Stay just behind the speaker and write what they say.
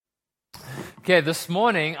Okay, this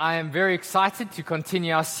morning I am very excited to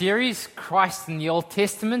continue our series, Christ in the Old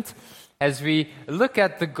Testament, as we look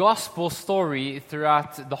at the gospel story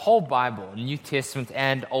throughout the whole Bible, New Testament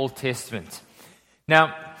and Old Testament.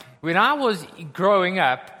 Now, when I was growing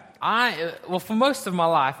up, for most of my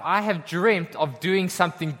life, I have dreamt of doing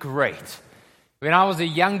something great. When I was a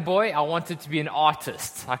young boy, I wanted to be an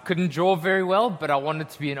artist. I couldn't draw very well, but I wanted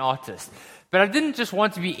to be an artist. But I didn't just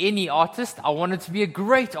want to be any artist, I wanted to be a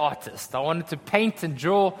great artist. I wanted to paint and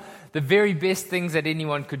draw the very best things that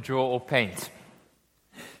anyone could draw or paint.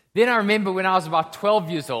 Then I remember when I was about 12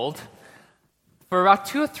 years old, for about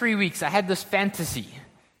 2 or 3 weeks, I had this fantasy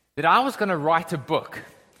that I was going to write a book.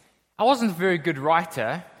 I wasn't a very good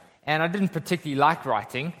writer, and I didn't particularly like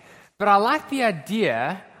writing, but I liked the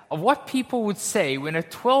idea of what people would say when a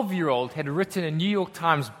 12-year-old had written a New York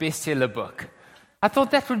Times bestseller book. I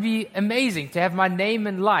thought that would be amazing to have my name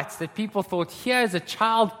in lights, that people thought, here's a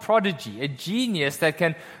child prodigy, a genius that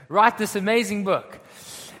can write this amazing book.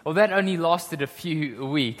 Well, that only lasted a few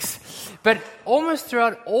weeks. But almost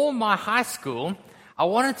throughout all my high school, I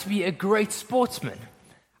wanted to be a great sportsman.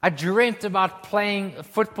 I dreamt about playing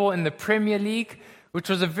football in the Premier League, which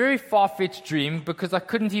was a very far-fetched dream because I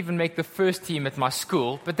couldn't even make the first team at my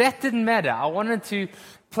school. But that didn't matter. I wanted to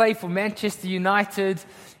play for Manchester United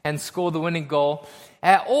and score the winning goal.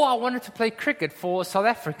 Or I wanted to play cricket for South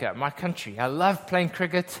Africa, my country. I loved playing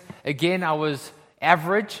cricket. Again, I was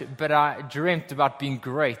average, but I dreamt about being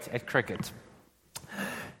great at cricket.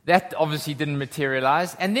 That obviously didn't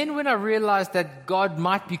materialize. And then when I realized that God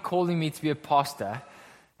might be calling me to be a pastor,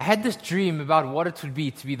 I had this dream about what it would be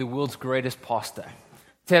to be the world's greatest pastor.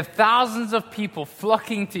 To have thousands of people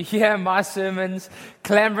flocking to hear my sermons,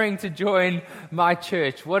 clamoring to join my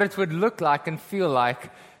church, what it would look like and feel like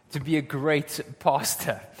to be a great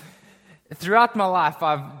pastor. Throughout my life,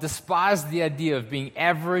 I've despised the idea of being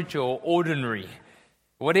average or ordinary.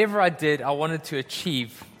 Whatever I did, I wanted to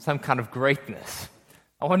achieve some kind of greatness.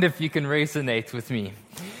 I wonder if you can resonate with me.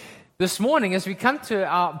 This morning, as we come to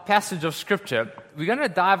our passage of Scripture, we're going to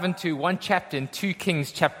dive into one chapter in 2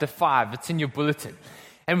 Kings chapter 5. It's in your bulletin.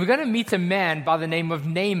 And we're going to meet a man by the name of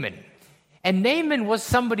Naaman. And Naaman was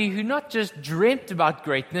somebody who not just dreamt about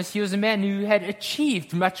greatness, he was a man who had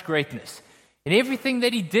achieved much greatness. In everything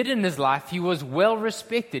that he did in his life, he was well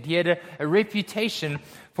respected. He had a reputation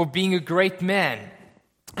for being a great man.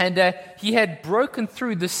 And he had broken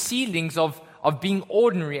through the ceilings of being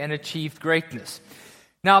ordinary and achieved greatness.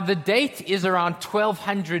 Now, the date is around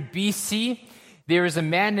 1200 BC. There is a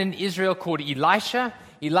man in Israel called Elisha.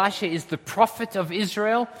 Elisha is the prophet of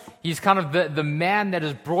Israel. He's kind of the man that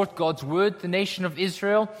has brought God's word to the nation of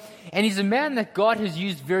Israel. And he's a man that God has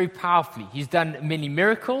used very powerfully. He's done many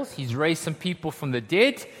miracles. He's raised some people from the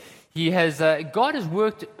dead. God has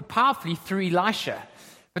worked powerfully through Elisha.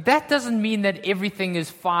 But that doesn't mean that everything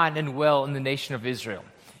is fine and well in the nation of Israel.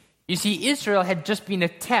 You see, Israel had just been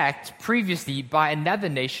attacked previously by another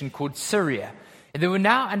nation called Syria. And they were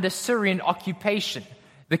now under Syrian occupation.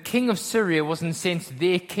 The king of Syria was, in a sense,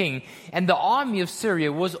 their king. And the army of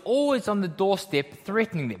Syria was always on the doorstep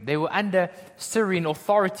threatening them. They were under Syrian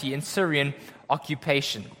authority and Syrian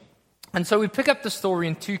occupation. And so we pick up the story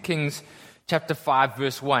in 2 Kings chapter 5,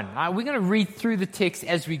 verse 1. Now, we're going to read through the text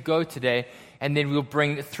as we go today, and then we'll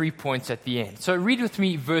bring 3 points at the end. So read with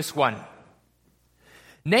me verse 1.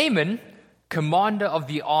 Naaman, commander of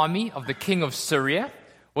the army of the king of Syria,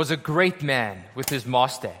 was a great man with his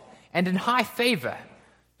master and in high favor,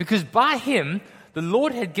 because by him the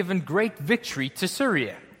Lord had given great victory to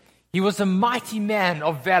Syria. He was a mighty man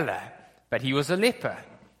of valor, but he was a leper.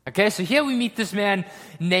 Okay, so here we meet this man,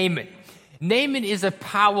 Naaman. Naaman is a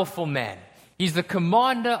powerful man. He's the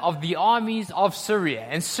commander of the armies of Syria.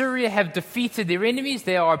 And Syria have defeated their enemies.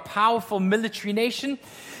 They are a powerful military nation.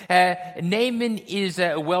 Naaman is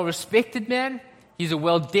a well-respected man. He's a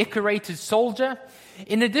well-decorated soldier.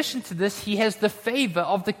 In addition to this, he has the favor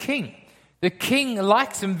of the king. The king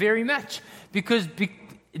likes him very much because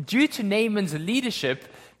due to Naaman's leadership,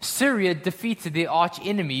 Syria defeated their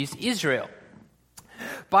arch-enemies, Israel.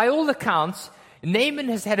 By all accounts, Naaman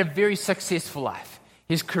has had a very successful life.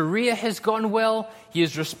 His career has gone well. He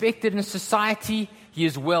is respected in society. He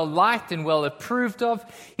is well-liked and well-approved of.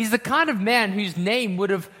 He's the kind of man whose name would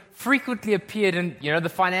have frequently appeared in, the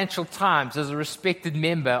Financial Times as a respected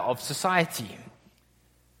member of society.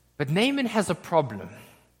 But Naaman has a problem.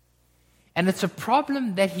 And it's a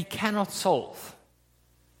problem that he cannot solve.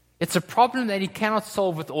 It's a problem that he cannot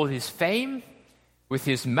solve with all his fame, with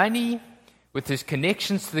his money, with his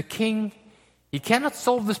connections to the king. He cannot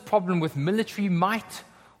solve this problem with military might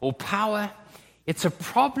or power. It's a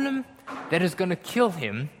problem that is going to kill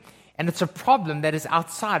him, and it's a problem that is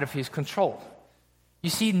outside of his control. You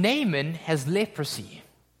see, Naaman has leprosy,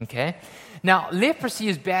 okay? Now, leprosy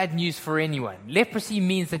is bad news for anyone. Leprosy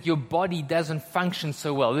means that your body doesn't function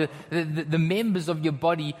so well. The members of your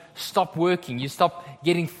body stop working. You stop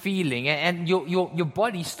getting feeling, and your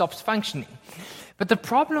body stops functioning. But the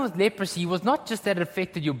problem with leprosy was not just that it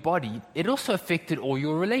affected your body, it also affected all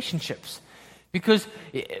your relationships. Because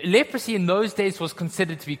leprosy in those days was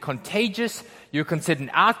considered to be contagious. You were considered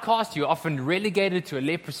an outcast. You were often relegated to a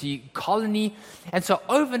leprosy colony. And so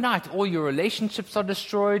overnight, all your relationships are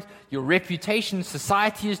destroyed. Your reputation,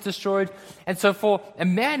 society is destroyed. And so for a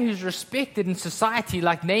man who's respected in society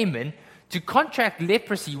like Naaman, to contract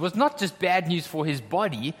leprosy was not just bad news for his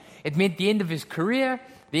body. It meant the end of his career,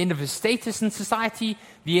 the end of his status in society,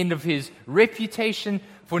 the end of his reputation.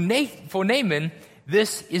 For Naaman,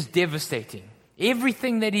 this is devastating.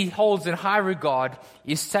 Everything that he holds in high regard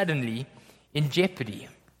is suddenly in jeopardy.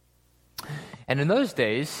 And in those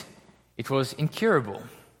days, it was incurable.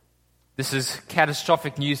 This is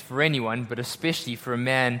catastrophic news for anyone, but especially for a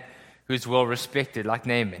man who is well respected like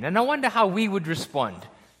Naaman. And I wonder how we would respond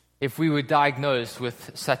if we were diagnosed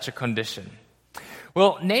with such a condition.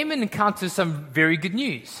 Well, Naaman encounters some very good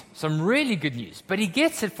news, some really good news, but he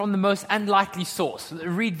gets it from the most unlikely source.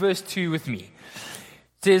 Read verse 2 with me.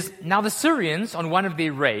 It says, "Now the Syrians, on one of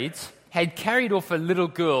their raids, had carried off a little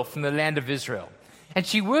girl from the land of Israel, and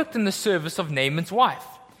she worked in the service of Naaman's wife.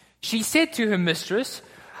 She said to her mistress,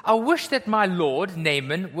 'I wish that my lord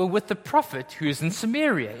Naaman were with the prophet who is in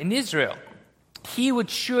Samaria, in Israel. He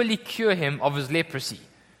would surely cure him of his leprosy.'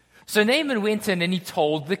 So Naaman went in and he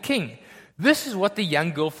told the king, 'This is what the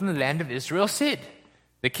young girl from the land of Israel said.'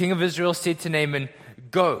 The king of Israel said to Naaman,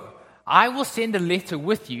 'Go, I will send a letter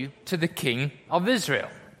with you to the king of Israel.'"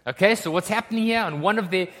 Okay, so what's happening here? On one of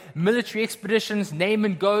their military expeditions,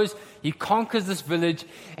 Naaman goes, he conquers this village,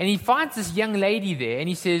 and he finds this young lady there, and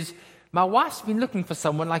he says, "My wife's been looking for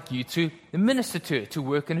someone like you to minister to her, to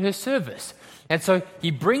work in her service." And so he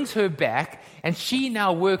brings her back, and she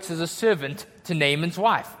now works as a servant to Naaman's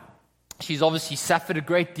wife. She's obviously suffered a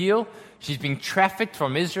great deal. She's been trafficked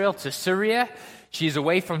from Israel to Syria. She's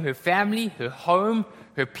away from her family, her home,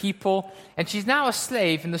 her people, and she's now a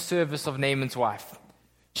slave in the service of Naaman's wife.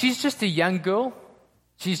 She's just a young girl.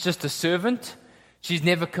 She's just a servant. She's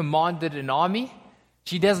never commanded an army.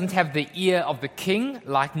 She doesn't have the ear of the king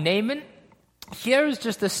like Naaman. Here is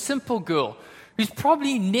just a simple girl who's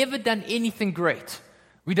probably never done anything great.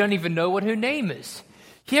 We don't even know what her name is.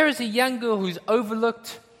 Here is a young girl who's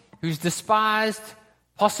overlooked, who's despised,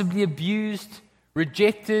 possibly abused,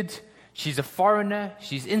 rejected. She's a foreigner.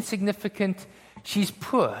 She's insignificant. She's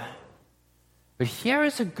poor. But here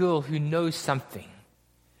is a girl who knows something.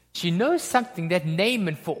 She knows something that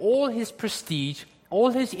Naaman, for all his prestige, all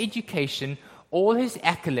his education, all his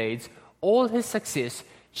accolades, all his success,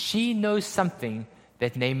 she knows something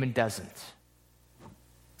that Naaman doesn't.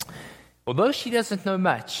 Although she doesn't know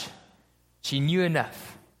much, she knew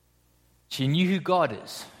enough. She knew who God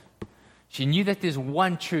is. She knew that there's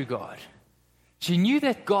one true God. She knew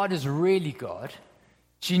that God is really God.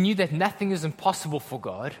 She knew that nothing is impossible for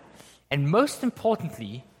God. And most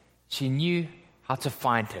importantly, she knew how to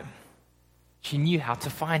find him. She knew how to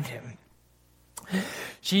find him.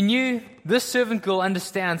 She knew this servant girl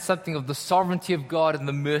understands something of the sovereignty of God and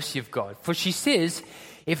the mercy of God. For she says,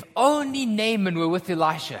 if only Naaman were with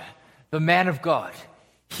Elisha, the man of God,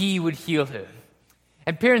 he would heal her.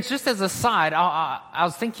 And parents, just as a side, I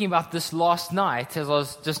was thinking about this last night as I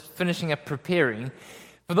was just finishing up preparing.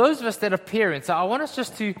 For those of us that are parents, I want us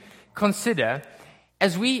just to consider,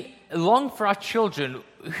 as we long for our children,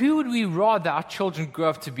 who would we rather our children grow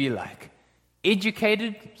up to be like?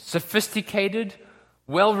 Educated, sophisticated,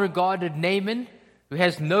 well-regarded Naaman, who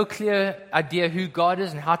has no clear idea who God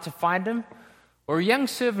is and how to find him? Or a young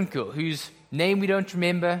servant girl whose name we don't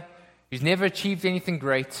remember, who's never achieved anything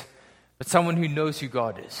great, but someone who knows who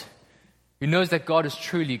God is, who knows that God is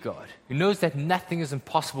truly God, who knows that nothing is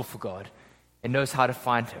impossible for God, and knows how to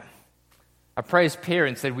find him. I pray as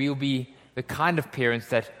parents that we will be the kind of parents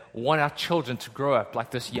that want our children to grow up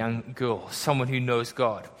like this young girl, someone who knows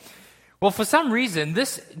God. Well, for some reason,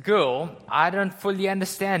 this girl, I don't fully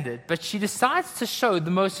understand it, but she decides to show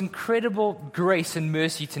the most incredible grace and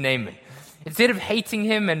mercy to Naaman. Instead of hating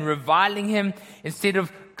him and reviling him, instead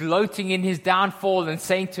of gloating in his downfall and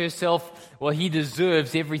saying to herself, well, he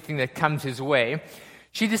deserves everything that comes his way,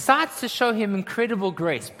 she decides to show him incredible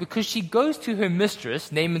grace because she goes to her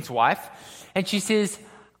mistress, Naaman's wife, and she says,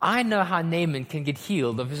 I know how Naaman can get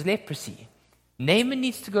healed of his leprosy. Naaman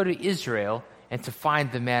needs to go to Israel and to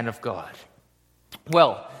find the man of God.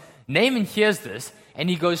 Well, Naaman hears this, and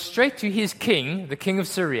he goes straight to his king, the king of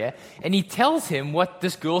Syria, and he tells him what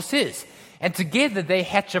this girl says. And together they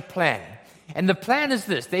hatch a plan. And the plan is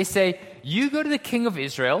this. They say, you go to the king of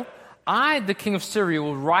Israel, I, the king of Syria,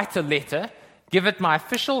 will write a letter, give it my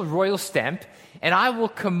official royal stamp, and I will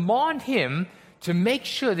command him to make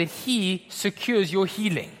sure that he secures your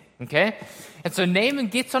healing. Okay? And so Naaman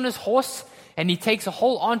gets on his horse, and he takes a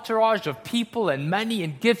whole entourage of people and money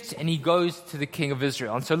and gifts, and he goes to the king of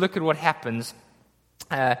Israel. And so look at what happens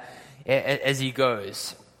as he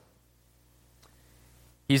goes.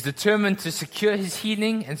 He's determined to secure his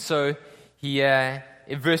healing, and so he, in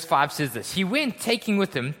verse 5 says this, he went taking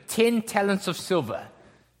with him 10 talents of silver,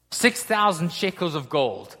 6,000 shekels of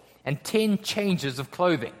gold, and 10 changes of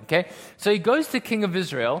clothing. Okay, so he goes to the king of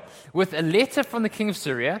Israel with a letter from the king of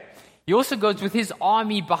Syria. He also goes with his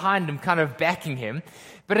army behind him, kind of backing him.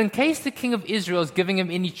 But in case the king of Israel is giving him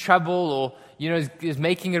any trouble or is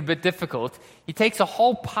making it a bit difficult, he takes a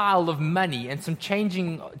whole pile of money and some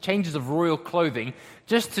changes of royal clothing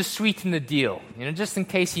just to sweeten the deal, just in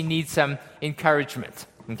case he needs some encouragement.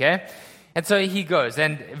 Okay? And so he goes,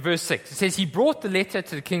 and verse 6, it says, he brought the letter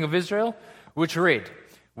to the king of Israel, which read,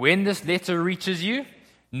 when this letter reaches you,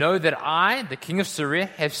 know that I, the king of Syria,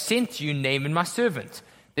 have sent you Naaman my servant,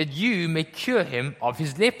 that you may cure him of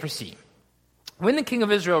his leprosy. When the king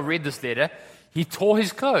of Israel read this letter, he tore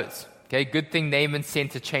his clothes. Okay, good thing Naaman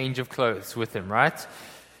sent a change of clothes with him, right?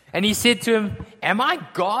 And he said to him, am I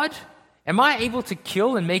God? Am I able to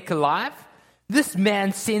kill and make alive? This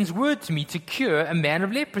man sends word to me to cure a man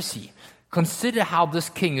of leprosy. Consider how this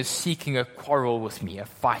king is seeking a quarrel with me, a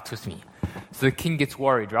fight with me. So the king gets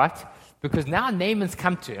worried, right? Because now Naaman's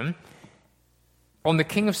come to him from the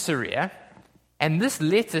king of Syria, and this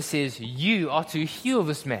letter says, you are to heal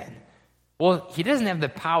this man. Well, he doesn't have the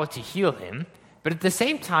power to heal him, but at the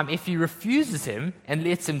same time, if he refuses him and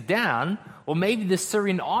lets him down, or maybe the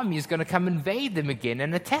Syrian army is going to come invade them again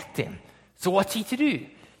and attack them. So what's he to do?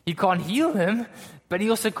 He can't heal him, but he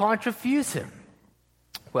also can't refuse him.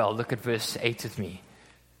 Well, look at verse 8 with me.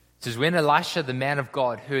 It says, when Elisha, the man of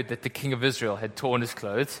God, heard that the king of Israel had torn his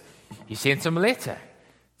clothes, he sent him a letter,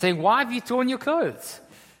 saying, why have you torn your clothes?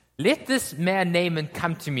 Let this man Naaman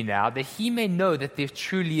come to me now, that he may know that there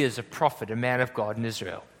truly is a prophet, a man of God in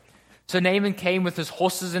Israel. So Naaman came with his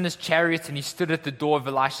horses and his chariots, and he stood at the door of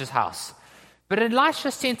Elisha's house. But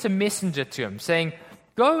Elisha sent a messenger to him, saying,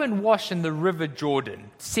 go and wash in the river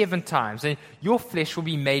Jordan 7 times, and your flesh will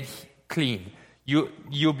be made clean.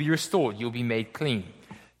 You'll be restored. You'll be made clean.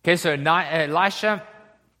 Okay, so Elisha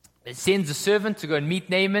sends a servant to go and meet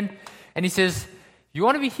Naaman, and he says, you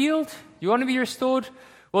want to be healed? You want to be restored?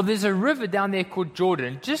 Well, there's a river down there called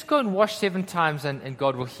Jordan. Just go and wash 7 times, and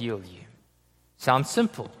God will heal you. Sounds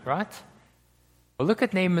simple, right? Well, look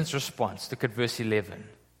at Naaman's response. Look at verse 11.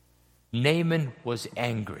 Naaman was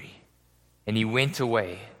angry, and he went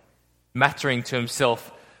away, muttering to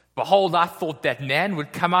himself, behold, I thought that man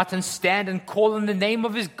would come out and stand and call in the name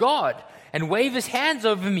of his God, and wave his hands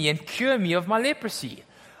over me and cure me of my leprosy.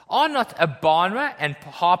 Are not Abana and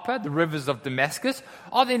Pahapa, the rivers of Damascus,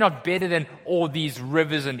 are they not better than all these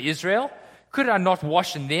rivers in Israel? Could I not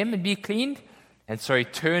wash in them and be cleaned? And so he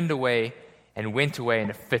turned away and went away in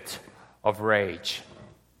a fit of rage.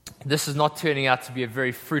 This is not turning out to be a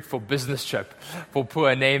very fruitful business trip for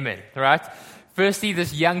poor Naaman, right? Firstly,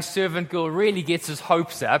 this young servant girl really gets his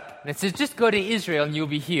hopes up, and says, just go to Israel and you'll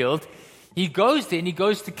be healed. He goes there and he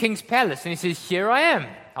goes to the king's palace, and he says, here I am.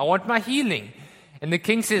 I want my healing. And the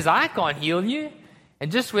king says, I can't heal you.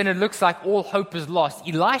 And just when it looks like all hope is lost,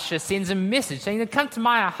 Elisha sends him a message saying, come to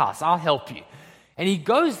my house, I'll help you. And he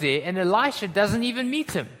goes there, and Elisha doesn't even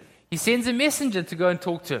meet him. He sends a messenger to go and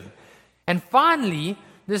talk to him. And finally,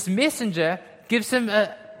 this messenger gives him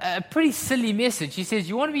a pretty silly message. He says,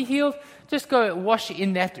 you want to be healed? Just go wash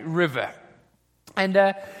in that river.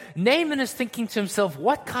 And Naaman is thinking to himself,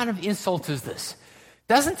 what kind of insult is this?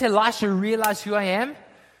 Doesn't Elisha realize who I am?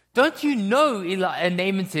 Don't you know,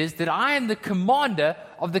 Naaman says, that I am the commander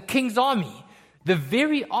of the king's army, the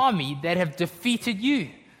very army that have defeated you?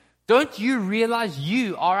 Don't you realize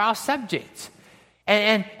you are our subjects?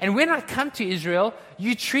 And when I come to Israel,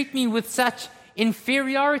 you treat me with such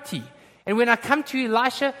inferiority. And when I come to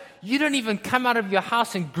Elisha, you don't even come out of your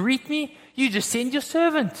house and greet me. You just send your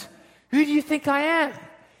servant. Who do you think I am?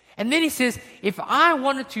 And then he says, if I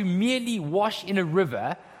wanted to merely wash in a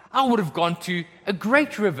river, I would have gone to a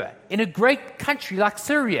great river in a great country like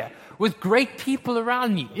Syria with great people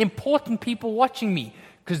around me, important people watching me,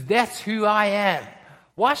 because that's who I am.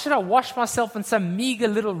 Why should I wash myself in some meager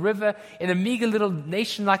little river in a meager little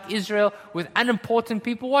nation like Israel with unimportant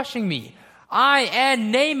people watching me? I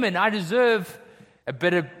am Naaman. I deserve a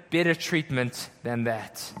better treatment than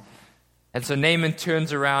that. And so Naaman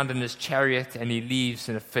turns around in his chariot and he leaves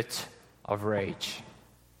in a fit of rage.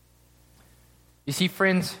 You see,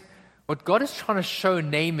 friends, what God is trying to show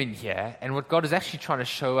Naaman here, and what God is actually trying to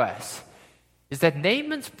show us, is that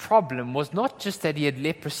Naaman's problem was not just that he had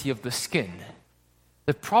leprosy of the skin.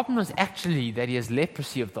 The problem was actually that he has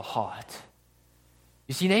leprosy of the heart.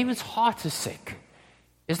 You see, Naaman's heart is sick.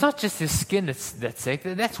 It's not just his skin that's sick.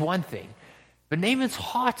 That's one thing. But Naaman's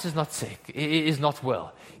heart is not sick, is not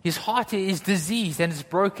well. His heart is diseased and it's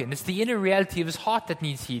broken. It's the inner reality of his heart that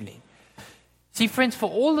needs healing. See, friends, for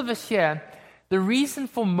all of us here, the reason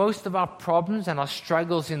for most of our problems and our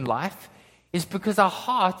struggles in life is because our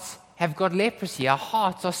hearts have got leprosy. Our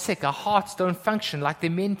hearts are sick. Our hearts don't function like they're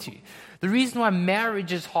meant to. The reason why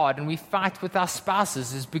marriage is hard and we fight with our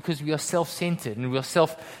spouses is because we are self-centered and we are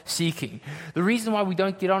self-seeking. The reason why we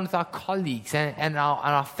don't get on with our colleagues and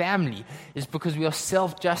our family is because we are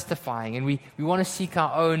self-justifying and we want to seek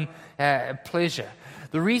our own pleasure.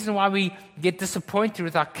 The reason why we get disappointed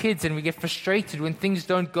with our kids and we get frustrated when things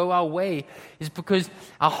don't go our way is because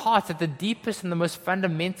our hearts, at the deepest and the most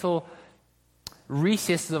fundamental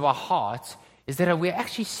recesses of our hearts, is that we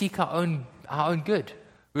actually seek our own good.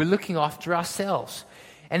 We're looking after ourselves.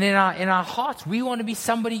 And in our hearts, we want to be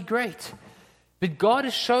somebody great. But God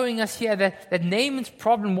is showing us here that Naaman's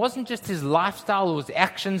problem wasn't just his lifestyle or his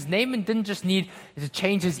actions. Naaman didn't just need to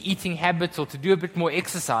change his eating habits or to do a bit more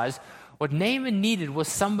exercise. What Naaman needed was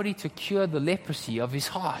somebody to cure the leprosy of his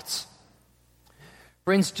hearts.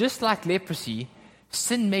 Friends, just like leprosy,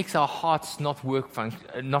 sin makes our hearts not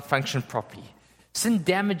function properly. Sin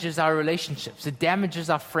damages our relationships. It damages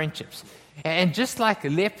our friendships. And just like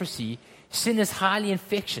leprosy, sin is highly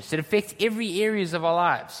infectious. It affects every areas of our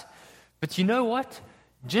lives. But you know what?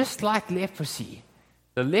 Just like leprosy,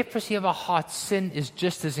 the leprosy of our hearts, sin is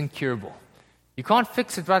just as incurable. You can't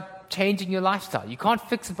fix it by changing your lifestyle. You can't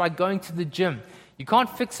fix it by going to the gym. You can't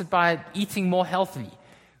fix it by eating more healthily.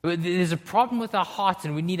 There's a problem with our hearts,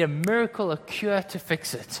 and we need a miracle, a cure to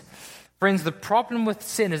fix it. Friends, the problem with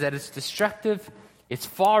sin is that it's destructive, it's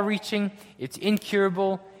far-reaching, it's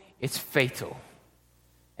incurable, it's fatal.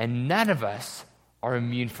 And none of us are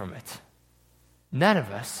immune from it. None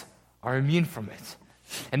of us are immune from it.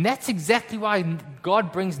 And that's exactly why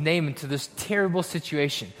God brings Naaman to this terrible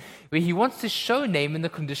situation, where he wants to show Naaman the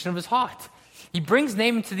condition of his heart. He brings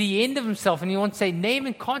Naaman to the end of himself, and he wants to say,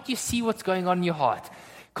 Naaman, can't you see what's going on in your heart?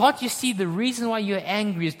 Can't you see the reason why you're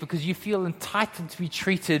angry is because you feel entitled to be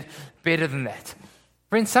treated better than that?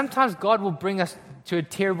 Friends, sometimes God will bring us to a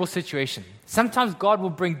terrible situation. Sometimes God will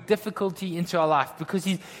bring difficulty into our life because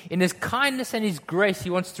in His kindness and His grace, He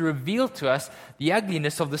wants to reveal to us the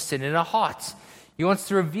ugliness of the sin in our hearts. He wants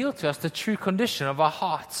to reveal to us the true condition of our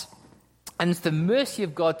hearts. And it's the mercy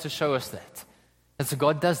of God to show us that. And so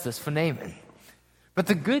God does this for Naaman. But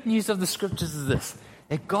the good news of the scriptures is this,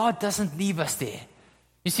 that God doesn't leave us there.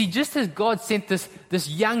 You see, just as God sent this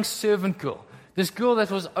young servant girl, this girl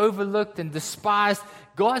that was overlooked and despised,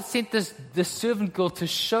 God sent this servant girl to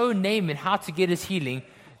show Naaman how to get his healing.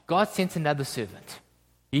 God sent another servant.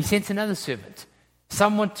 He sent another servant.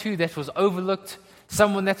 Someone too that was overlooked,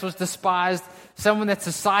 someone that was despised, someone that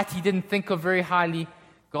society didn't think of very highly.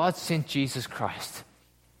 God sent Jesus Christ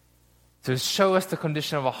to show us the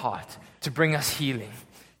condition of our heart, to bring us healing.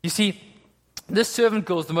 You see, this servant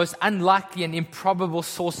girl is the most unlikely and improbable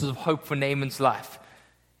sources of hope for Naaman's life.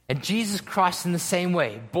 And Jesus Christ in the same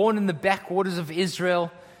way, born in the backwaters of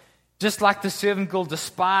Israel, just like the servant girl,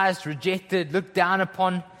 despised, rejected, looked down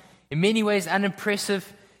upon, in many ways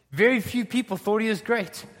unimpressive. Very few people thought he was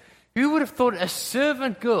great. Who would have thought a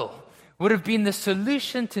servant girl would have been the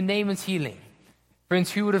solution to Naaman's healing?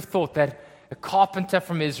 Friends, who would have thought that a carpenter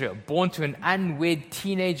from Israel, born to an unwed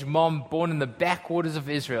teenage mom, born in the backwaters of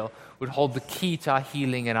Israel, would hold the key to our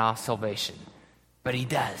healing and our salvation? But he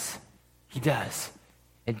does. He does.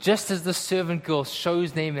 And just as the servant girl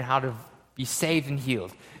shows Naaman how to be saved and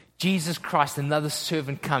healed, Jesus Christ, another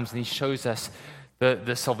servant, comes and he shows us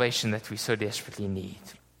the salvation that we so desperately need.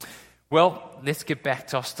 Well, let's get back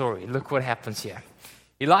to our story. Look what happens here.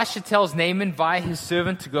 Elisha tells Naaman via his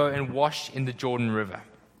servant to go and wash in the Jordan River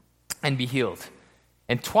and be healed.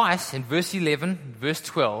 And twice, in verse 11, verse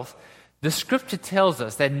 12, the scripture tells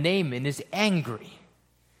us that Naaman is angry.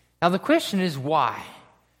 Now the question is why?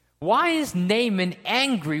 Why is Naaman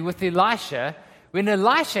angry with Elisha when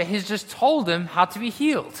Elisha has just told him how to be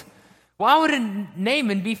healed? Why would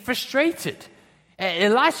Naaman be frustrated?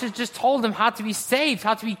 Elisha just told him how to be saved,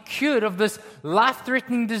 how to be cured of this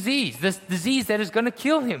life-threatening disease, this disease that is going to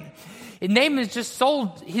kill him. And Naaman has just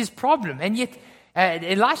solved his problem, and yet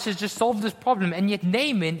Elisha has just solved this problem, and yet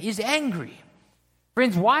Naaman is angry.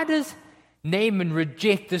 Friends, why does Naaman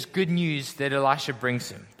reject this good news that Elisha brings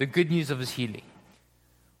him, the good news of his healing?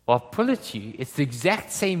 Well, I'll pull it to you. It's the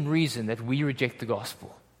exact same reason that we reject the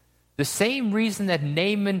gospel. The same reason that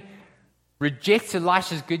Naaman rejects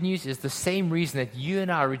Elisha's good news is the same reason that you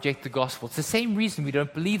and I reject the gospel. It's the same reason we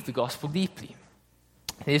don't believe the gospel deeply.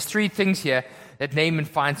 There's three things here that Naaman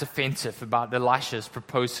finds offensive about Elisha's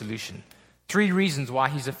proposed solution. Three reasons why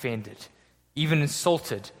he's offended, even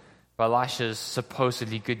insulted by Elisha's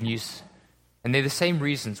supposedly good news. And they're the same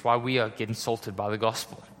reasons why we get insulted by the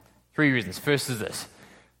gospel. Three reasons. First is this.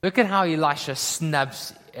 Look at how Elisha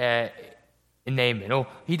snubs Naaman, or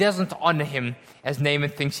he doesn't honor him as Naaman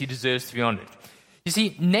thinks he deserves to be honored. You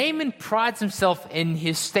see, Naaman prides himself in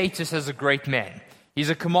his status as a great man. He's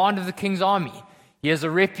a commander of the king's army. He has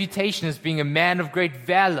a reputation as being a man of great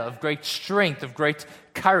valor, of great strength, of great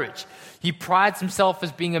courage. He prides himself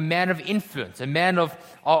as being a man of influence, a man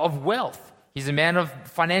of wealth. He's a man of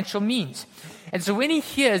financial means. And so when he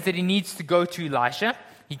hears that he needs to go to Elisha,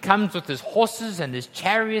 he comes with his horses and his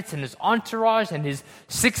chariots and his entourage and his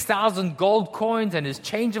 6,000 gold coins and his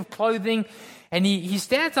change of clothing. And he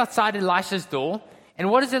stands outside Elisha's door.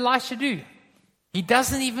 And what does Elisha do? He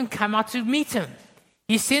doesn't even come out to meet him.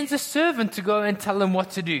 He sends a servant to go and tell him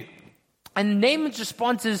what to do. And Naaman's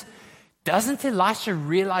response is, doesn't Elisha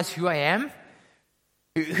realize who I am?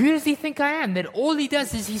 Who does he think I am? That all he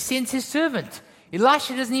does is he sends his servant.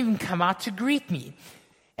 Elisha doesn't even come out to greet me.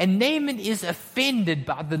 And Naaman is offended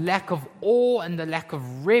by the lack of awe and the lack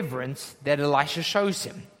of reverence that Elisha shows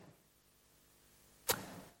him.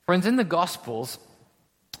 Friends, in the Gospels,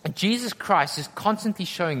 Jesus Christ is constantly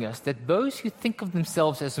showing us that those who think of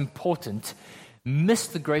themselves as important miss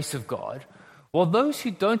the grace of God, while those who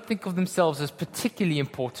don't think of themselves as particularly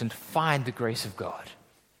important find the grace of God.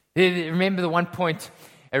 Remember the one point,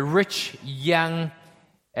 a rich young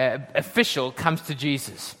official comes to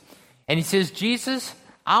Jesus, and he says, Jesus,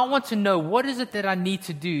 I want to know what is it that I need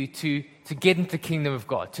to do to get into the kingdom of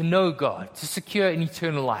God, to know God, to secure an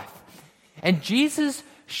eternal life. And Jesus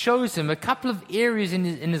shows him a couple of areas in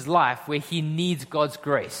his life where he needs God's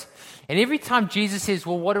grace. And every time Jesus says,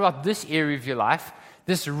 well, what about this area of your life?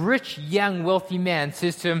 This rich, young, wealthy man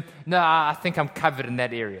says to him, no, I think I'm covered in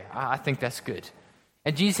that area. I think that's good.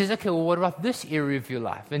 And Jesus says, okay, well, what about this area of your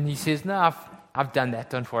life? And he says, no, I've done that.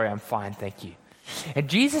 Don't worry, I'm fine, thank you. And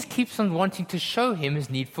Jesus keeps on wanting to show him his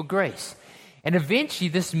need for grace. And eventually,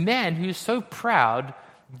 this man who is so proud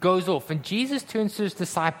goes off. And Jesus turns to his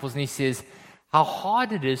disciples and he says, how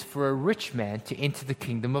hard it is for a rich man to enter the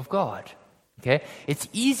kingdom of God. Okay? It's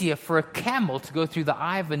easier for a camel to go through the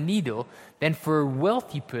eye of a needle than for a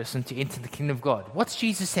wealthy person to enter the kingdom of God. What's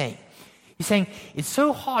Jesus saying? He's saying it's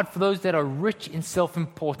so hard for those that are rich in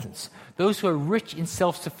self-importance, those who are rich in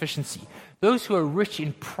self-sufficiency, those who are rich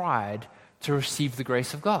in pride to receive the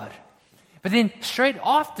grace of God. But then straight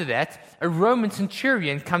after that, a Roman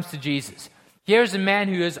centurion comes to Jesus. Here's a man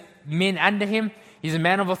who has men under him. He's a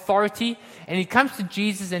man of authority. And he comes to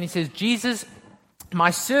Jesus and he says, Jesus, my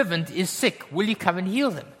servant is sick. Will you come and heal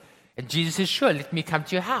him? And Jesus says, sure, let me come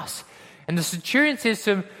to your house. And the centurion says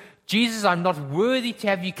to him, Jesus, I'm not worthy to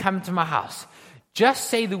have you come to my house. Just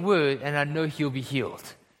say the word and I know he'll be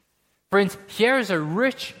healed. Friends, here is a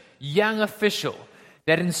rich young official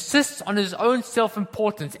that insists on his own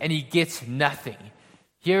self-importance and he gets nothing.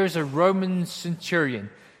 Here is a Roman centurion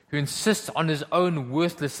who insists on his own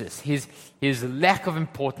worthlessness, his lack of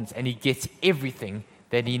importance, and he gets everything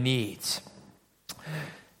that he needs.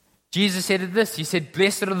 Jesus said this, he said,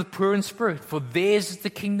 blessed are the poor in spirit, for theirs is the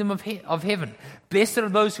kingdom of heaven. Blessed are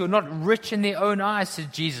those who are not rich in their own eyes,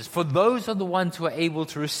 said Jesus, for those are the ones who are able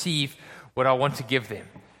to receive what I want to give them.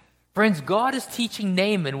 Friends, God is teaching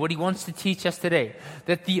Naaman what he wants to teach us today.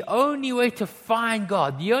 That the only way to find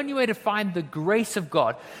God, the only way to find the grace of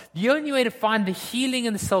God, the only way to find the healing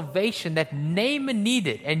and the salvation that Naaman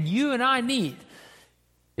needed and you and I need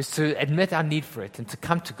is to admit our need for it and to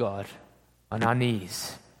come to God on our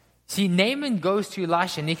knees. See, Naaman goes to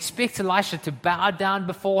Elisha and he expects Elisha to bow down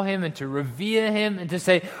before him and to revere him and to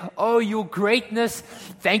say, oh, your greatness,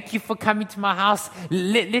 thank you for coming to my house,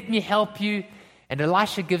 let me help you. And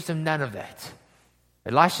Elisha gives him none of that.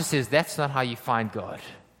 Elisha says, that's not how you find God.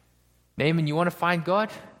 Naaman, you want to find God?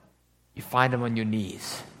 You find him on your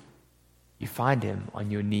knees. You find him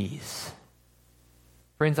on your knees.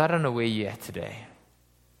 Friends, I don't know where you're at today.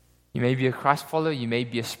 You may be a Christ follower. You may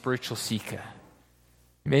be a spiritual seeker.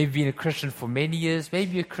 You may have been a Christian for many years.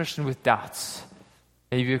 Maybe a Christian with doubts.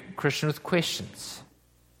 Maybe a Christian with questions.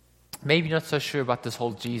 Maybe not so sure about this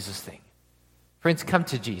whole Jesus thing. Friends, come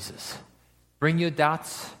to Jesus. Bring your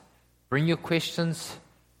doubts, bring your questions,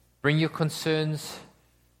 bring your concerns,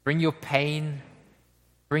 bring your pain,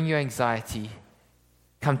 bring your anxiety,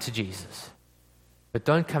 come to Jesus. But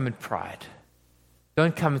don't come in pride.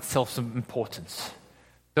 Don't come in self-importance.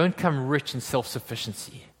 Don't come rich in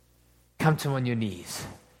self-sufficiency. Come to him on your knees.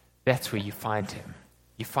 That's where you find him.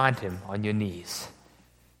 You find him on your knees.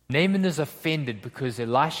 Naaman is offended because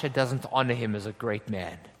Elisha doesn't honor him as a great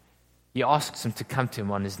man. He asks him to come to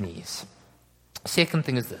him on his knees. Second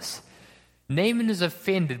thing is this. Naaman is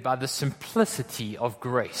offended by the simplicity of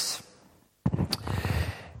grace.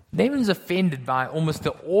 Naaman is offended by almost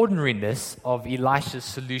the ordinariness of Elisha's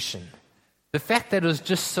solution. The fact that it was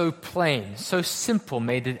just so plain, so simple,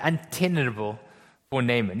 made it untenable for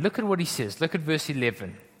Naaman. Look at what he says. Look at verse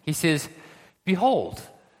 11. He says, "Behold,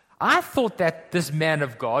 I thought that this man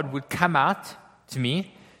of God would come out to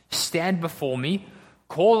me, stand before me,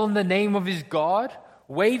 call on the name of his God,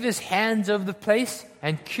 wave his hands over the place,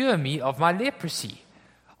 and cure me of my leprosy.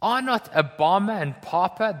 Are not Abana and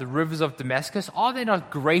Papa, the rivers of Damascus, are they not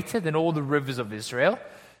greater than all the rivers of Israel?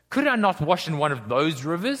 Could I not wash in one of those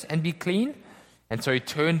rivers and be clean?" And so he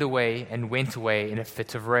turned away and went away in a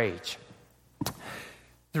fit of rage.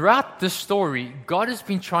 Throughout this story, God has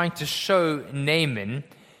been trying to show Naaman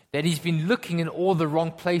that he's been looking in all the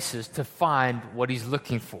wrong places to find what he's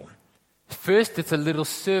looking for. First, it's a little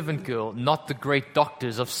servant girl, not the great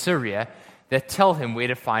doctors of Syria, that tell him where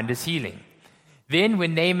to find his healing. Then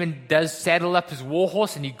when Naaman does saddle up his war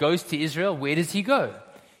horse and he goes to Israel, where does he go?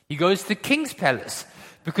 He goes to the king's palace,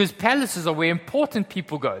 because palaces are where important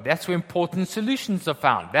people go. That's where important solutions are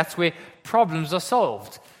found. That's where problems are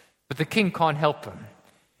solved. But the king can't help him.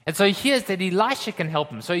 And so he hears that Elisha can help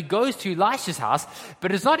him. So he goes to Elisha's house,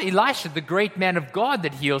 but it's not Elisha, the great man of God,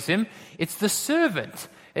 that heals him. It's the servant,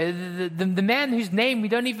 the man whose name we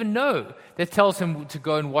don't even know, that tells him to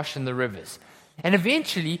go and wash in the rivers. And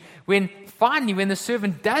eventually, when the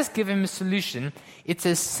servant does give him a solution, it's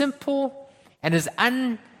as simple and as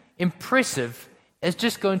unimpressive as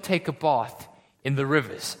just go and take a bath in the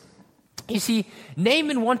rivers. You see,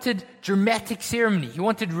 Naaman wanted dramatic ceremony. He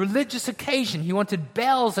wanted religious occasion. He wanted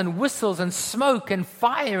bells and whistles and smoke and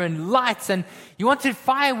fire and lights, and he wanted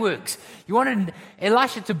fireworks. He wanted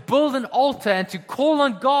Elisha to build an altar and to call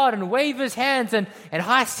on God and wave his hands and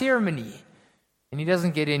high ceremony. And he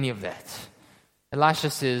doesn't get any of that.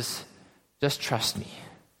 Elisha says, "Just trust me.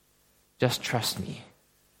 Just trust me.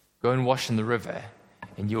 Go and wash in the river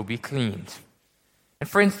and you'll be cleaned." And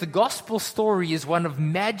friends, the gospel story is one of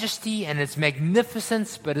majesty and its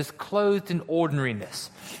magnificence, but is clothed in ordinariness.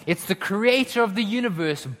 It's the creator of the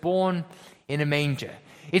universe born in a manger.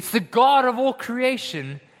 It's the God of all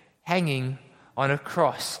creation hanging on a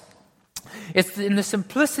cross. It's in the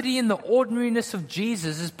simplicity and the ordinariness of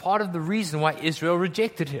Jesus is part of the reason why Israel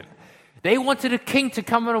rejected him. They wanted a king to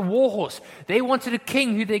come on a war horse. They wanted a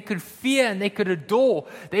king who they could fear and they could adore.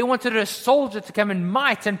 They wanted a soldier to come in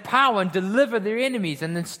might and power and deliver their enemies.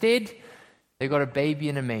 And instead, they got a baby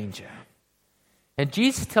in a manger. And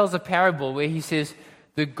Jesus tells a parable where he says,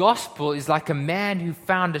 the gospel is like a man who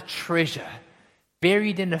found a treasure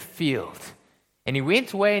buried in a field. And he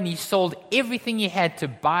went away and he sold everything he had to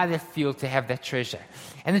buy that field to have that treasure.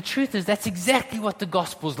 And the truth is, that's exactly what the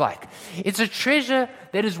gospel's like. It's a treasure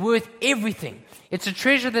that is worth everything. It's a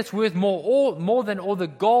treasure that's worth more than all the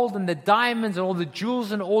gold and the diamonds and all the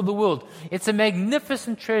jewels in all the world. It's a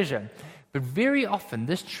magnificent treasure. But very often,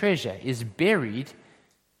 this treasure is buried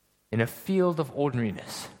in a field of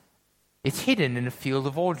ordinariness. It's hidden in a field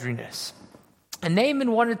of ordinariness. And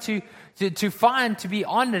Naaman wanted to be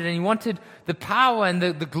honored, and he wanted the power and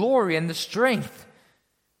the glory and the strength.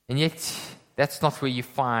 And yet, that's not where you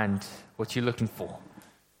find what you're looking for.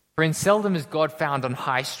 Friends, seldom is God found on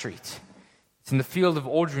High Street. It's in the field of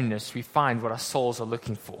ordinariness we find what our souls are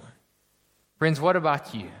looking for. Friends, what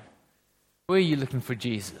about you? Where are you looking for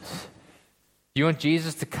Jesus? Do you want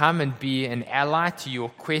Jesus to come and be an ally to your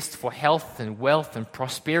quest for health and wealth and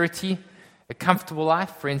prosperity, a comfortable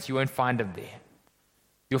life? Friends, you won't find him there.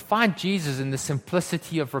 You'll find Jesus in the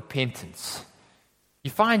simplicity of repentance.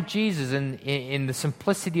 You find Jesus in the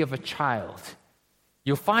simplicity of a child.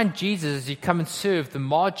 You'll find Jesus as you come and serve the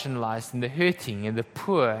marginalized and the hurting and the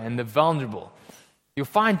poor and the vulnerable. You'll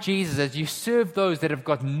find Jesus as you serve those that have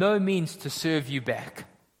got no means to serve you back.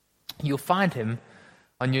 You'll find him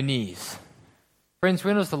on your knees. Friends,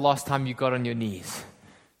 when was the last time you got on your knees,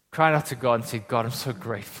 cried out to God and said, God, I'm so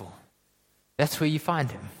grateful? That's where you find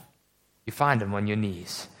him. You find him on your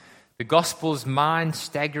knees. The gospel is mine,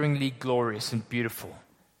 staggeringly glorious and beautiful,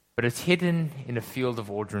 but it's hidden in a field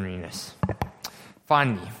of ordinariness.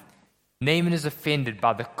 Finally, Naaman is offended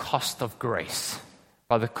by the cost of grace.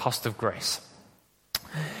 By the cost of grace.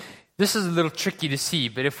 This is a little tricky to see,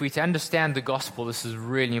 but if we're to understand the gospel, this is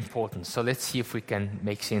really important. So let's see if we can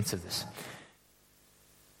make sense of this.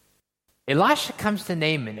 Elisha comes to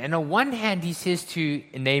Naaman, and on one hand he says to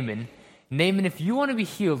Naaman, if you want to be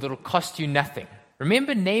healed, it'll cost you nothing.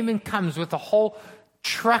 Remember, Naaman comes with a whole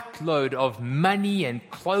truckload of money and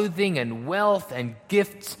clothing and wealth and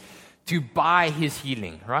gifts to buy his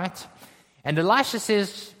healing, right? And Elisha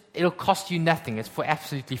says, it'll cost you nothing. It's for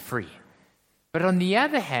absolutely free. But on the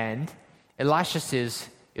other hand, Elisha says,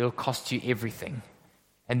 it'll cost you everything.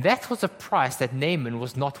 And that was a price that Naaman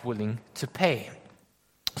was not willing to pay.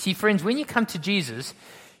 See, friends, when you come to Jesus,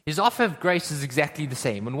 his offer of grace is exactly the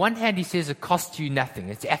same. On one hand, he says it costs you nothing.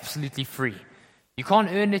 It's absolutely free. You can't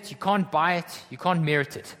earn it, you can't buy it, you can't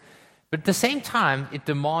merit it. But at the same time, it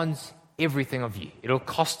demands everything of you. It'll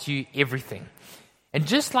cost you everything. And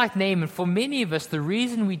just like Naaman, for many of us, the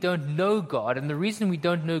reason we don't know God and the reason we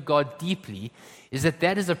don't know God deeply is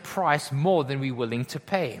that is a price more than we're willing to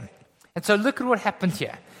pay. And so look at what happened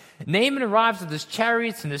here. Naaman arrives with his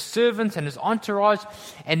chariots and his servants and his entourage,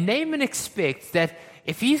 and Naaman expects that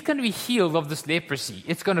if he's going to be healed of this leprosy,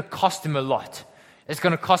 it's going to cost him a lot. It's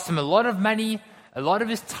going to cost him a lot of money, a lot of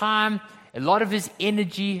his time, a lot of his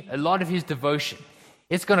energy, a lot of his devotion.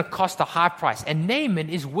 It's going to cost a high price. And Naaman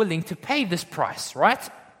is willing to pay this price, right?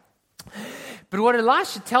 But what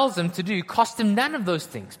Elisha tells him to do cost him none of those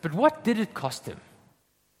things. But what did it cost him?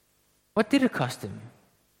 What did it cost him?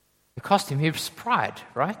 It cost him his pride,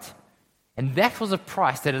 right? And that was a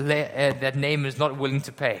price that Naaman is not willing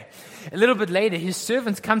to pay. A little bit later, his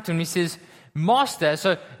servants come to him and he says, Master,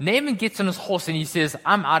 so Naaman gets on his horse and he says,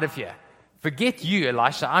 I'm out of here. Forget you,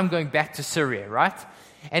 Elisha, I'm going back to Syria, right?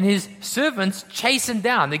 And his servants chase him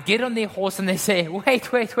down. They get on their horse and they say,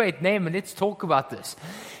 wait, Naaman, let's talk about this.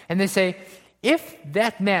 And they say, if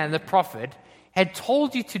that man, the prophet, had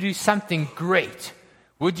told you to do something great,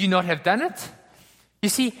 would you not have done it? You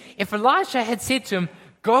see, if Elisha had said to him,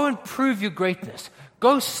 go and prove your greatness,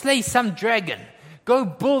 go slay some dragon, go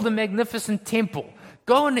build a magnificent temple,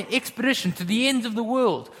 go on an expedition to the ends of the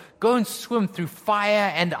world, go and swim through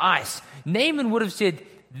fire and ice, Naaman would have said,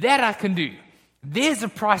 that I can do. There's a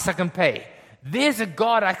price I can pay. There's a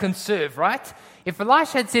God I can serve, right? If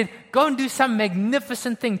Elisha had said, go and do some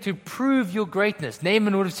magnificent thing to prove your greatness,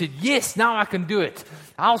 Naaman would have said, yes, now I can do it.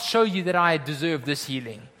 I'll show you that I deserve this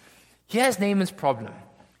healing. Here's Naaman's problem.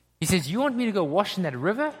 He says, you want me to go wash in that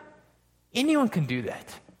river? Anyone can do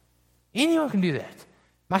that. Anyone can do that.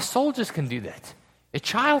 My soldiers can do that. A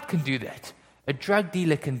child can do that. A drug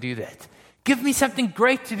dealer can do that. Give me something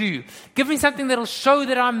great to do. Give me something that'll show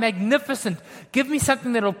that I'm magnificent. Give me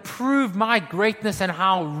something that'll prove my greatness and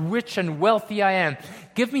how rich and wealthy I am.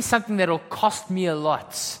 Give me something that'll cost me a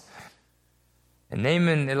lot. And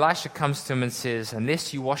Elisha comes to him and says,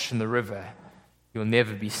 unless you wash in the river, you'll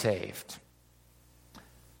never be saved.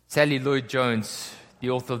 Sally Lloyd-Jones, the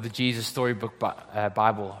author of the Jesus Storybook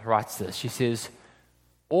Bible, writes this. She says,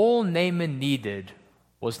 all Naaman needed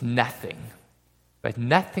was nothing. But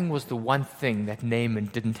nothing was the one thing that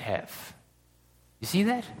Naaman didn't have. You see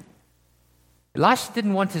that? Elisha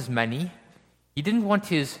didn't want his money. He didn't want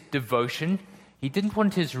his devotion. He didn't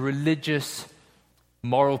want his religious,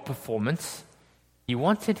 moral performance. He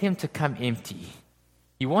wanted him to come empty.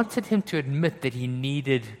 He wanted him to admit that he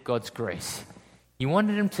needed God's grace. He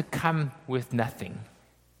wanted him to come with nothing.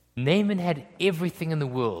 Naaman had everything in the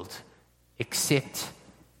world except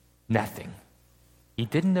nothing. He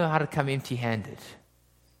didn't know how to come empty-handed.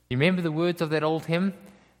 You remember the words of that old hymn?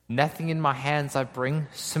 Nothing in my hands I bring,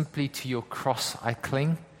 simply to your cross I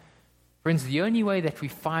cling. Friends, the only way that we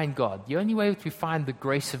find God, the only way that we find the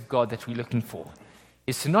grace of God that we're looking for,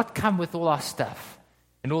 is to not come with all our stuff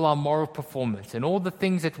and all our moral performance and all the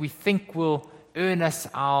things that we think will earn us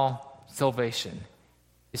our salvation.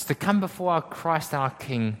 It's to come before our Christ and our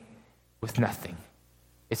King with nothing.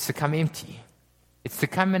 It's to come empty. It's to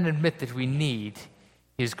come and admit that we need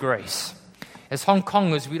His grace. As Hong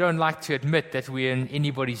Kongers, we don't like to admit that we're in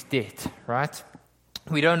anybody's debt, right?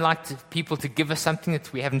 We don't like people to give us something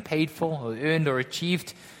that we haven't paid for or earned or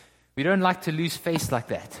achieved. We don't like to lose face like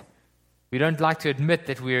that. We don't like to admit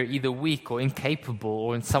that we're either weak or incapable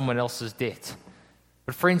or in someone else's debt.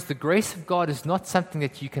 But friends, the grace of God is not something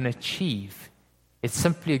that you can achieve. It's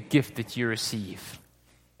simply a gift that you receive.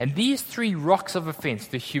 And these three rocks of offense,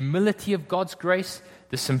 the humility of God's grace,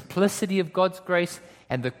 the simplicity of God's grace,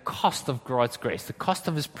 and the cost of God's grace, the cost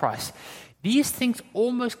of His price, these things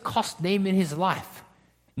almost cost Naaman his life.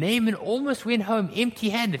 Naaman almost went home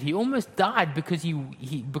empty-handed. He almost died because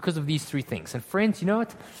because of these three things. And friends, you know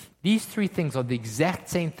what? These three things are the exact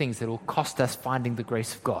same things that will cost us finding the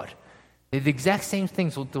grace of God. They're the exact same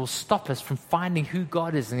things that will stop us from finding who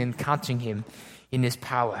God is and encountering Him in His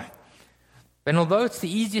power. And although it's the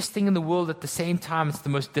easiest thing in the world, at the same time, it's the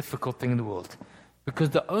most difficult thing in the world.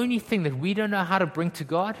 Because the only thing that we don't know how to bring to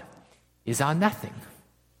God is our nothing.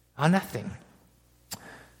 Our nothing.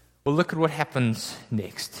 Well, look at what happens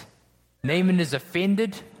next. Naaman is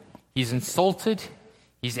offended. He's insulted.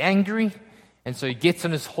 He's angry. And so he gets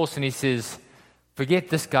on his horse and he says, forget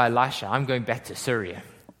this guy Elisha. I'm going back to Syria.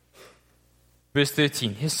 Verse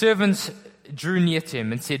 13. His servants drew near to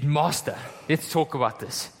him and said, Master, let's talk about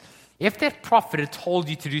this. If that prophet had told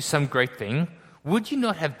you to do some great thing, would you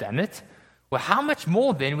not have done it? Well, how much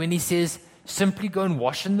more then when he says, simply go and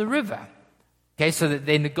wash in the river? Okay, so that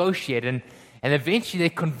they negotiate and eventually they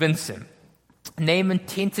convince him. Naaman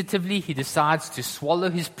tentatively, he decides to swallow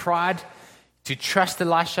his pride, to trust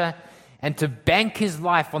Elisha, and to bank his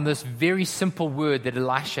life on this very simple word that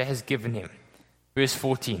Elisha has given him. Verse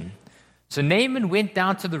 14. So Naaman went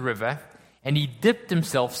down to the river, and he dipped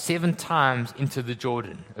himself 7 times into the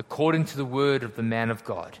Jordan, according to the word of the man of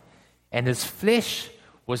God. And his flesh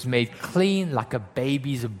was made clean like a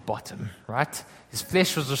baby's bottom, right? His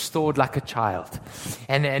flesh was restored like a child.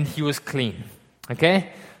 And he was clean,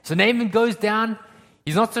 okay? So Naaman goes down.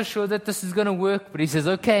 He's not so sure that this is going to work, but he says,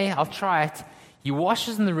 okay, I'll try it. He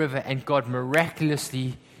washes in the river, and God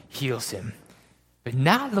miraculously heals him. But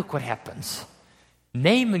now look what happens.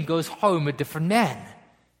 Naaman goes home a different man.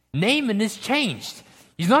 Naaman is changed.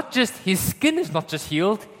 His skin is not just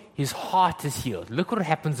healed, his heart is healed. Look what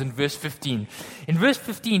happens in verse 15. In verse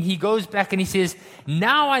 15, he goes back and he says,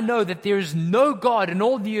 now I know that there is no God in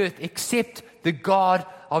all the earth except the God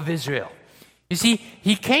of Israel. You see,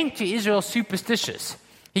 he came to Israel superstitious.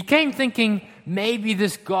 He came thinking, maybe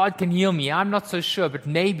this God can heal me. I'm not so sure, but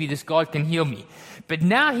maybe this God can heal me. But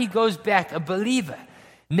now he goes back a believer.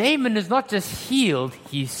 Naaman is not just healed,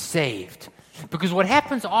 he's saved. Because what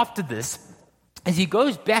happens after this, as he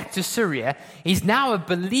goes back to Syria, he's now a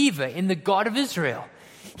believer in the God of Israel.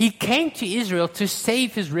 He came to Israel to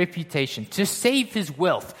save his reputation, to save his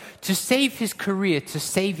wealth, to save his career, to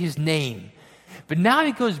save his name. But now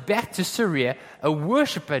he goes back to Syria, a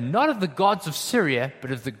worshiper not of the gods of Syria,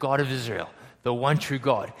 but of the God of Israel, the one true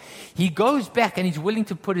God. He goes back and he's willing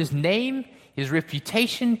to put his name, his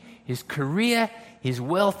reputation, his career, his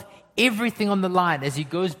wealth, everything on the line as he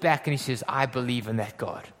goes back and he says, I believe in that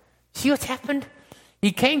God. See what's happened?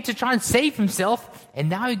 He came to try and save himself, and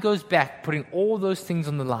now he goes back, putting all those things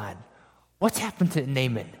on the line. What's happened to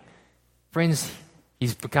Naaman? Friends,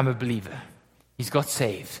 he's become a believer. He's got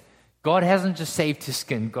saved. God hasn't just saved his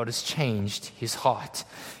skin, God has changed his heart.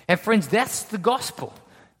 And friends, that's the gospel.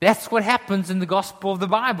 That's what happens in the gospel of the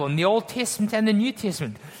Bible, in the Old Testament and the New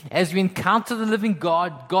Testament. As we encounter the living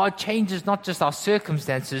God, God changes not just our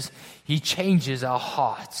circumstances, He changes our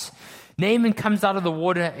hearts. Naaman comes out of the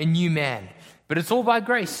water a new man, but it's all by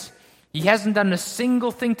grace. He hasn't done a single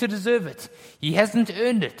thing to deserve it. He hasn't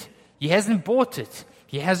earned it. He hasn't bought it.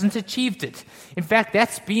 He hasn't achieved it. In fact,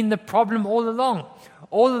 that's been the problem all along.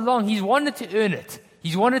 All along, he's wanted to earn it.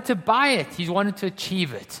 He's wanted to buy it. He's wanted to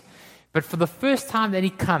achieve it. But for the first time that he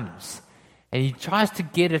comes, and he tries to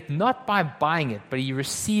get it not by buying it, but he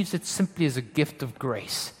receives it simply as a gift of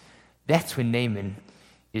grace, that's when Naaman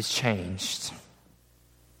is changed.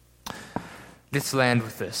 Let's land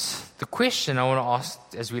with this. The question I want to ask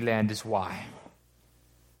as we land is why?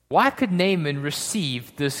 Why could Naaman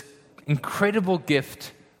receive this incredible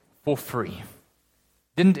gift for free?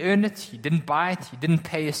 Didn't earn it, he didn't buy it, he didn't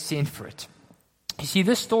pay a cent for it. You see,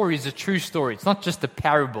 this story is a true story. It's not just a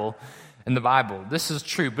parable in the Bible. This is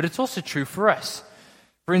true, but it's also true for us.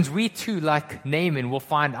 Friends, we too, like Naaman, will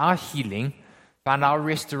find our healing, find our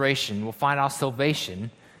restoration, will find our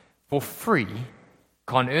salvation for free. You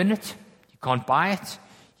can't earn it, you can't buy it,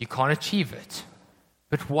 you can't achieve it.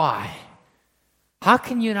 But why? How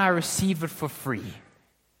can you and I receive it for free?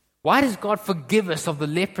 Why does God forgive us of the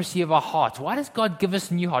leprosy of our hearts? Why does God give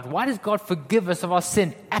us a new heart? Why does God forgive us of our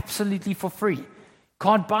sin absolutely for free?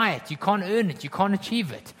 Can't buy it, you can't earn it, you can't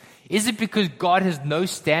achieve it. Is it because God has no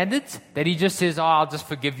standards that He just says, I'll just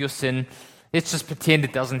forgive your sin. Let's just pretend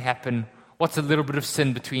it doesn't happen. What's a little bit of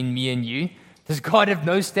sin between me and you? Does God have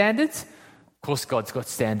no standards? Of course God's got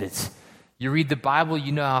standards. You read the Bible,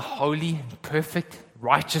 you know how holy, perfect,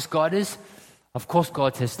 righteous God is. Of course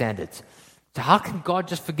God has standards. So how can God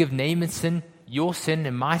just forgive Naaman's sin, your sin,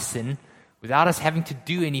 and my sin without us having to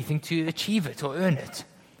do anything to achieve it or earn it?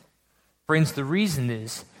 Friends, the reason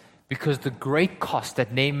is because the great cost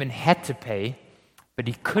that Naaman had to pay, but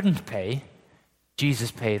he couldn't pay,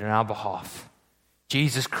 Jesus paid on our behalf.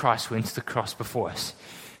 Jesus Christ went to the cross before us.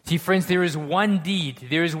 See, friends, there is one deed,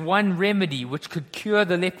 there is one remedy which could cure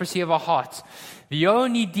the leprosy of our hearts. The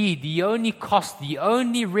only deed, the only cost, the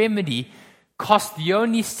only remedy cost the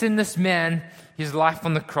only sinless man his life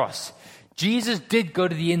on the cross. Jesus did go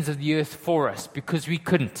to the ends of the earth for us because we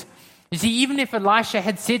couldn't. You see, even if Elisha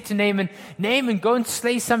had said to Naaman, Naaman, go and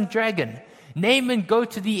slay some dragon. Naaman, go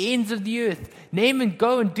to the ends of the earth. Naaman,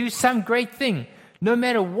 go and do some great thing. No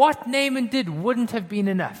matter what Naaman did, wouldn't have been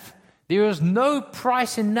enough. There was no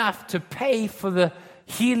price enough to pay for the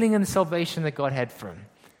healing and salvation that God had for him.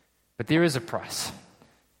 But there is a price.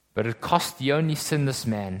 But it cost the only sinless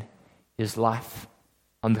man his life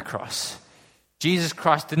on the cross. Jesus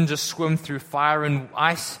Christ didn't just swim through fire and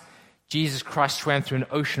ice. Jesus Christ swam through an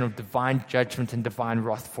ocean of divine judgment and divine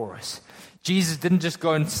wrath for us. Jesus didn't just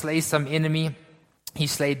go and slay some enemy. He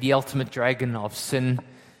slayed the ultimate dragon of sin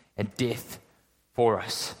and death for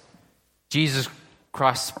us. Jesus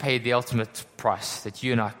Christ paid the ultimate price that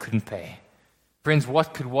you and I couldn't pay. Friends,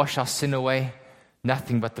 what could wash our sin away?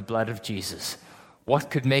 Nothing but the blood of Jesus. What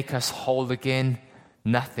could make us whole again?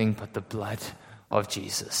 Nothing but the blood of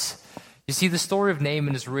Jesus. You see, the story of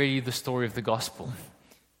Naaman is really the story of the gospel.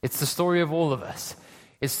 It's the story of all of us.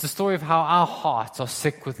 It's the story of how our hearts are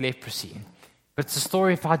sick with leprosy. But it's the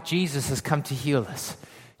story of how Jesus has come to heal us.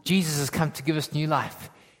 Jesus has come to give us new life.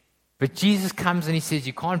 But Jesus comes and he says,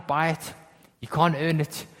 you can't buy it. You can't earn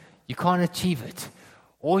it. You can't achieve it.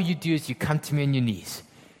 All you do is you come to me on your knees.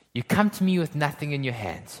 You come to me with nothing in your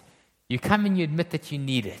hands. You come and you admit that you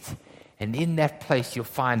need it. And in that place, you'll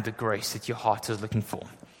find the grace that your heart is looking for.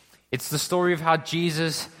 It's the story of how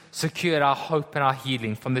Jesus secured our hope and our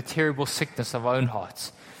healing from the terrible sickness of our own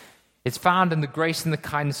hearts. It's found in the grace and the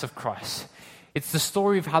kindness of Christ. It's the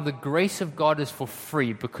story of how the grace of God is for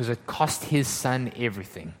free because it cost his son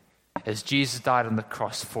everything as Jesus died on the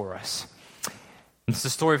cross for us. It's the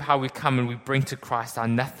story of how we come and we bring to Christ our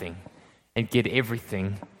nothing and get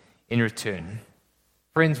everything in return.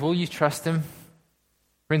 Friends, will you trust him?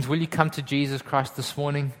 Friends, will you come to Jesus Christ this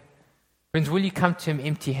morning? Friends, will you come to him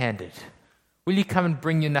empty-handed? Will you come and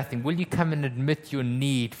bring your nothing? Will you come and admit your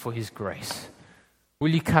need for his grace?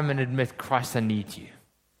 Will you come and admit, Christ, I need you?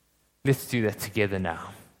 Let's do that together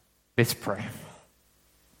now. Let's pray.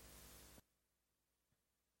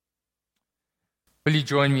 Will you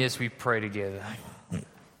join me as we pray together?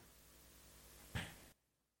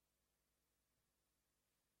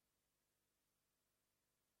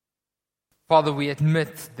 Father, we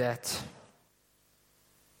admit that,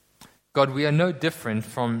 God, we are no different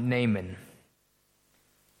from Naaman.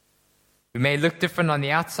 We may look different on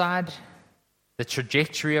the outside. The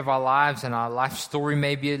trajectory of our lives and our life story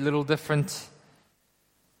may be a little different.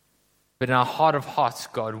 But in our heart of hearts,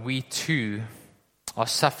 God, we too are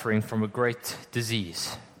suffering from a great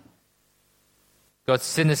disease. God,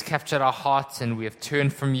 sin has captured our hearts and we have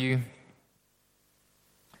turned from you.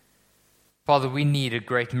 Father, we need a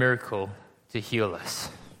great miracle to heal us.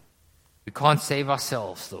 We can't save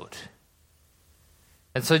ourselves, Lord.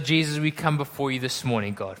 And so, Jesus, we come before you this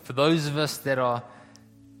morning, God. For those of us that are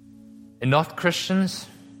not Christians,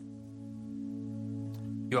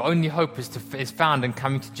 your only hope is found in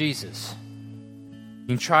coming to Jesus. You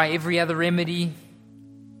can try every other remedy.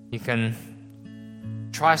 You can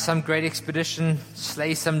try some great expedition,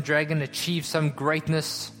 slay some dragon, achieve some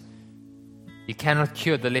greatness. You cannot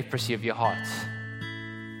cure the leprosy of your heart.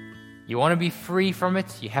 You want to be free from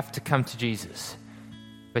it, you have to come to Jesus.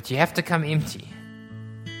 But you have to come empty.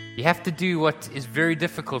 You have to do what is very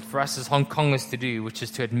difficult for us as Hong Kongers to do, which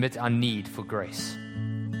is to admit our need for grace.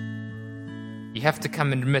 You have to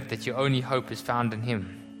come and admit that your only hope is found in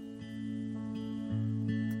him.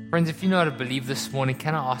 Friends, if you know how to believe this morning,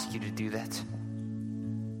 can I ask you to do that?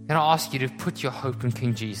 Can I ask you to put your hope in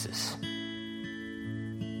King Jesus?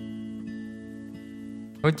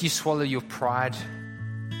 Won't you swallow your pride?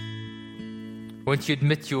 Won't you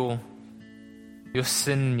admit your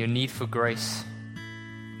sin, your need for grace?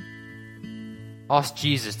 Ask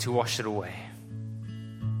Jesus to wash it away.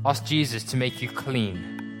 Ask Jesus to make you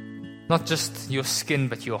clean. Not just your skin,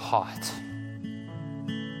 but your heart.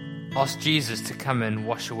 Ask Jesus to come and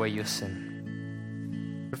wash away your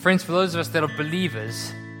sin. But friends, for those of us that are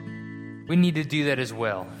believers, we need to do that as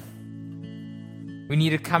well. We need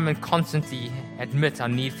to come and constantly admit our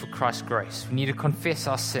need for Christ's grace. We need to confess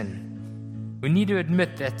our sin. We need to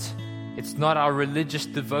admit that it's not our religious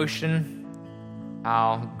devotion,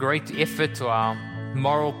 our great effort or our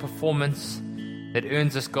moral performance that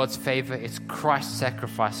earns us God's favor. It's Christ's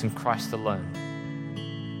sacrifice and Christ alone.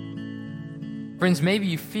 Friends, maybe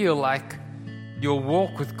you feel like your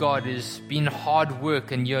walk with God has been hard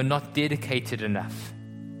work and you're not dedicated enough.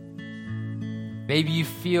 Maybe you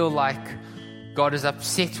feel like God is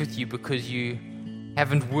upset with you because you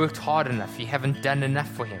haven't worked hard enough, you haven't done enough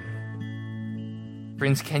for Him.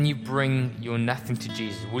 Friends, can you bring your nothing to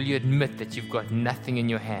Jesus? Will you admit that you've got nothing in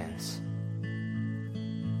your hands?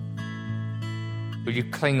 Will you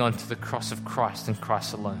cling on to the cross of Christ and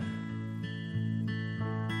Christ alone?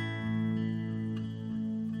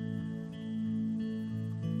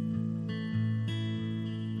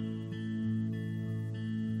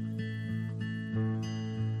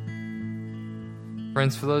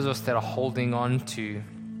 Friends, for those of us that are holding on to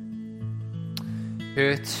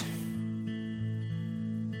hurt,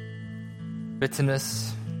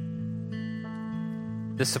 bitterness,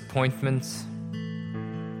 disappointment,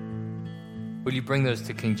 will you bring those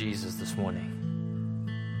to King Jesus this morning?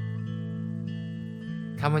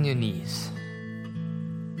 Come on your knees.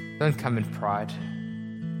 Don't come in pride.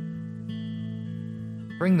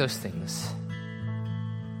 Bring those things,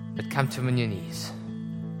 but come to Him on your knees.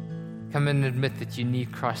 Come and admit that you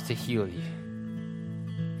need Christ to heal you.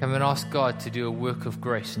 Come and ask God to do a work of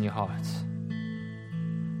grace in your heart.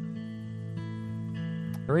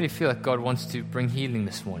 I really feel like God wants to bring healing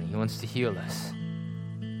this morning. He wants to heal us.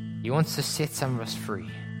 He wants to set some of us free.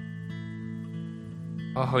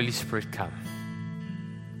 Oh, Holy Spirit, come.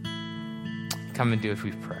 Come and do it,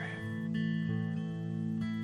 we pray.